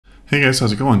Hey guys,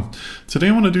 how's it going? Today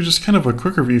I want to do just kind of a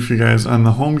quick review for you guys on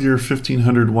the Homegear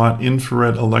 1500W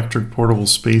infrared electric portable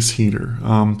space heater.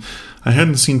 I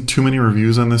hadn't seen too many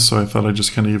reviews on this, so I thought I'd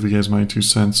just kind of give you guys my 2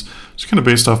 cents, just kind of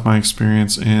based off my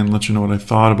experience and let you know what I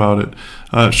thought about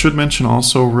it. Should mention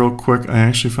also real quick, I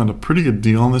actually found a pretty good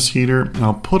deal on this heater, and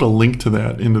I'll put a link to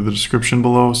that into the description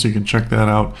below so you can check that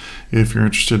out if you're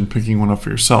interested in picking one up for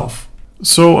yourself.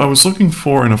 So I was looking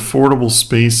for an affordable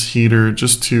space heater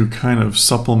just to kind of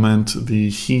supplement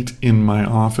the heat in my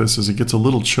office as it gets a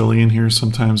little chilly in here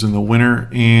sometimes in the winter,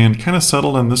 and kind of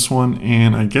settled on this one.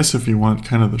 And I guess if you want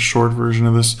kind of the short version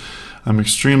of this, I'm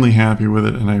extremely happy with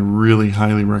it and I really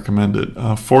highly recommend it.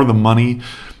 For the money,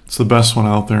 it's the best one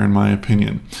out there in my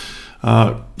opinion.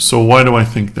 So why do I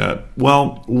think that?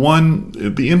 Well, one,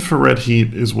 the infrared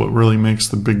heat is what really makes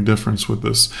the big difference with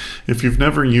this. If you've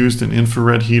never used an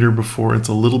infrared heater before, it's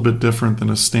a little bit different than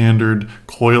a standard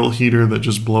coil heater that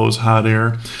just blows hot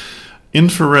air.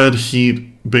 Infrared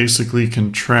heat basically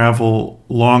can travel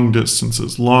longer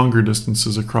distances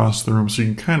across the room. So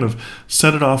you can kind of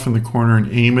set it off in the corner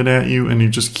and aim it at you, and it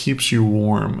just keeps you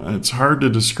warm. It's hard to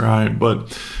describe,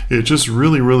 but it just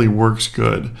really works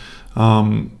good.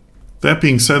 That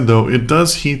being said, though, it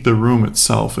does heat the room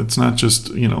itself. It's not just,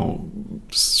 you know,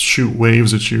 shoot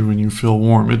waves at you and you feel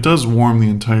warm. It does warm the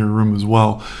entire room as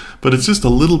well, but it's just a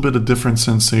little bit of different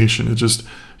sensation.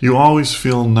 You always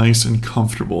feel nice and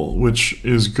comfortable, which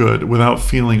is good, without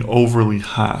feeling overly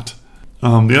hot.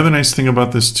 The other nice thing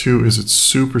about this too is it's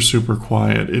super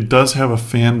quiet. It does have a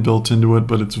fan built into it,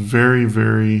 but it's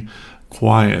very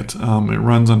quiet. It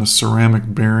runs on a ceramic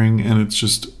bearing and it's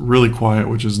just really quiet,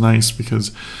 which is nice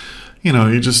because you know,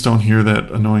 you just don't hear that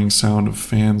annoying sound of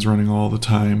fans running all the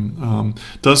time.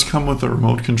 Does come with a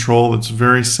remote control. It's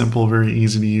very simple, very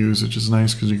easy to use, which is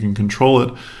nice because you can control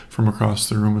it from across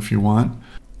the room if you want.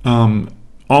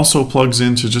 Also plugs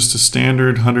into just a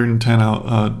standard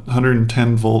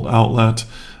 110 volt outlet,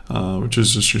 which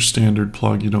is just your standard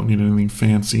plug. You don't need anything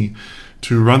fancy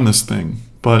to run this thing.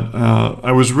 But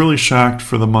I was really shocked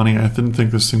for the money. I didn't think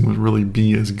this thing would really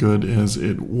be as good as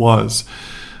it was.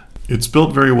 It's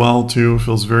built very well too,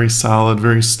 feels very solid,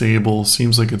 very stable,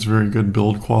 seems like it's very good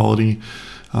build quality.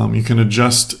 You can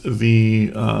adjust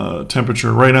the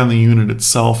temperature right on the unit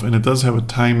itself, and it does have a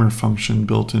timer function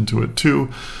built into it too.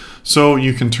 So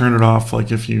you can turn it off,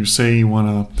 like if you say you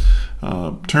want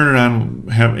to turn it on,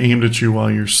 have aimed at you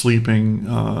while you're sleeping,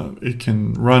 it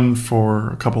can run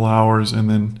for a couple hours and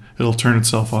then it'll turn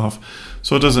itself off.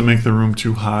 So it doesn't make the room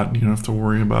too hot. You don't have to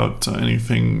worry about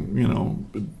anything, you know,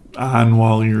 on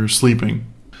while you're sleeping.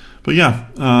 But yeah,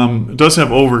 it does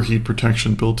have overheat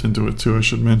protection built into it too, I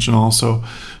should mention also,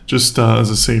 just as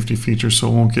a safety feature so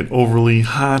it won't get overly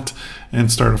hot and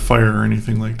start a fire or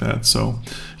anything like that. So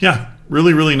yeah,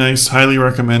 really nice, highly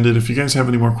recommended. If you guys have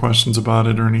any more questions about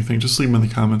it or anything, just leave them in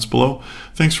the comments below.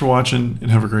 Thanks for watching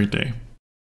and have a great day.